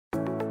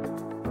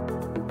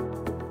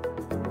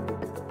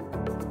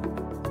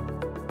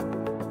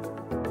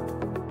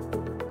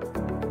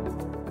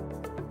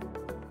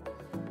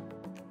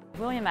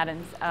William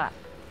Adams are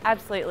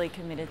absolutely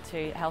committed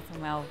to health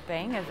and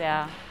well-being of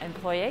our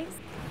employees,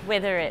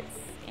 whether it's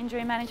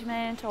injury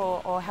management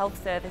or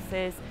health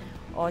services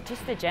or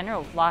just the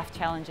general life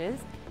challenges.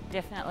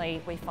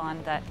 Definitely we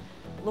find that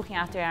looking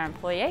after our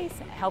employees,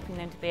 helping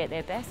them to be at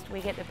their best,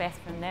 we get the best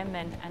from them,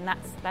 and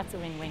that's a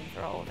win-win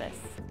for all of us.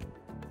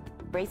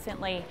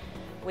 Recently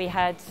we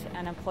had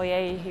an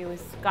employee who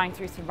was going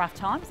through some rough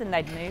times and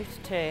they'd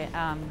moved to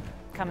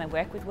come and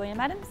work with William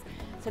Adams,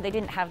 so they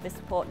didn't have the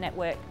support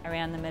network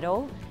around them at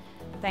all.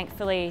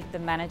 Thankfully the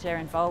manager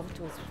involved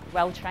was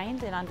well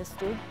trained and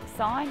understood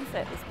signs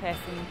that this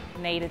person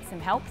needed some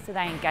help, so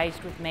they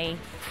engaged with me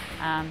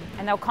and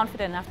they were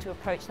confident enough to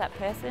approach that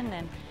person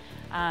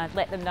and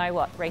let them know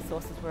what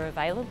resources were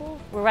available.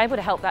 We were able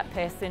to help that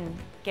person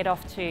get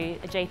off to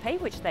a GP,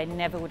 which they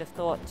never would have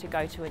thought to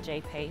go to a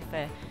GP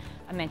for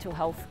a mental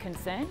health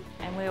concern,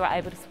 and we were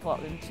able to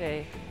support them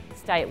to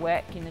stay at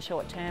work in the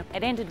short term.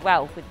 It ended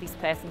well with this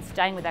person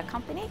staying with our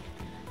company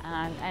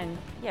and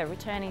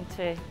returning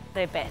to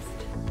their best.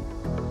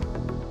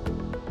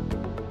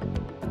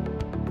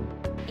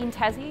 In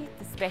Tassie,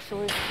 the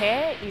specialist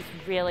care is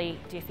really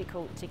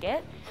difficult to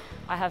get.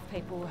 I have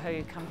people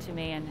who come to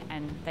me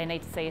and they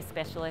need to see a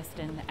specialist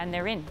and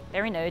they're in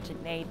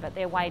urgent need, but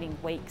they're waiting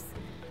weeks,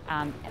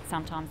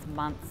 sometimes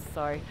months.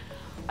 So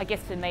I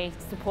guess for me,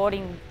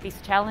 supporting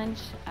this challenge,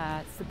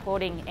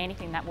 supporting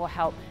anything that will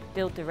help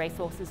build the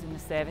resources and the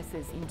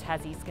services in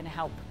Tassie is going to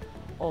help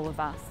all of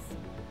us.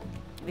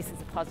 This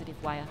is a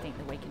positive way I think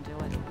that we can do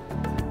it.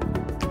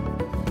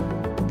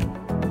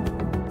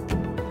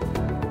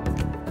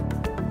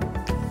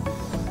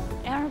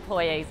 Our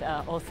employees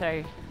are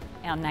also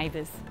our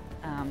neighbours,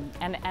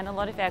 and a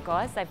lot of our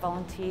guys, they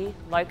volunteer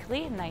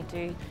locally and they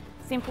do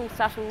simple,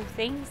 subtle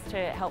things to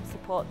help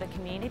support the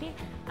community,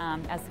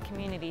 as the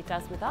community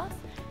does with us.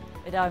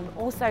 But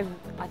also,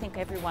 I think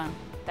everyone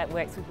that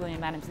works with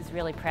William Adams is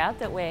really proud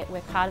that we're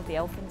part of the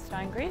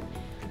Elphinstone group,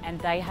 and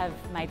they have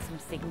made some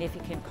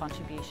significant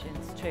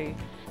contributions to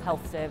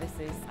health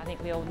services. I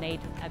think we all need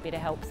a bit of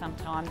help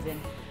sometimes,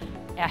 and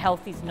our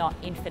health is not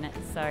infinite,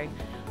 so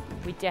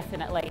we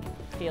definitely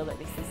feel that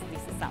this is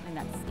something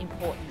that's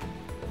important.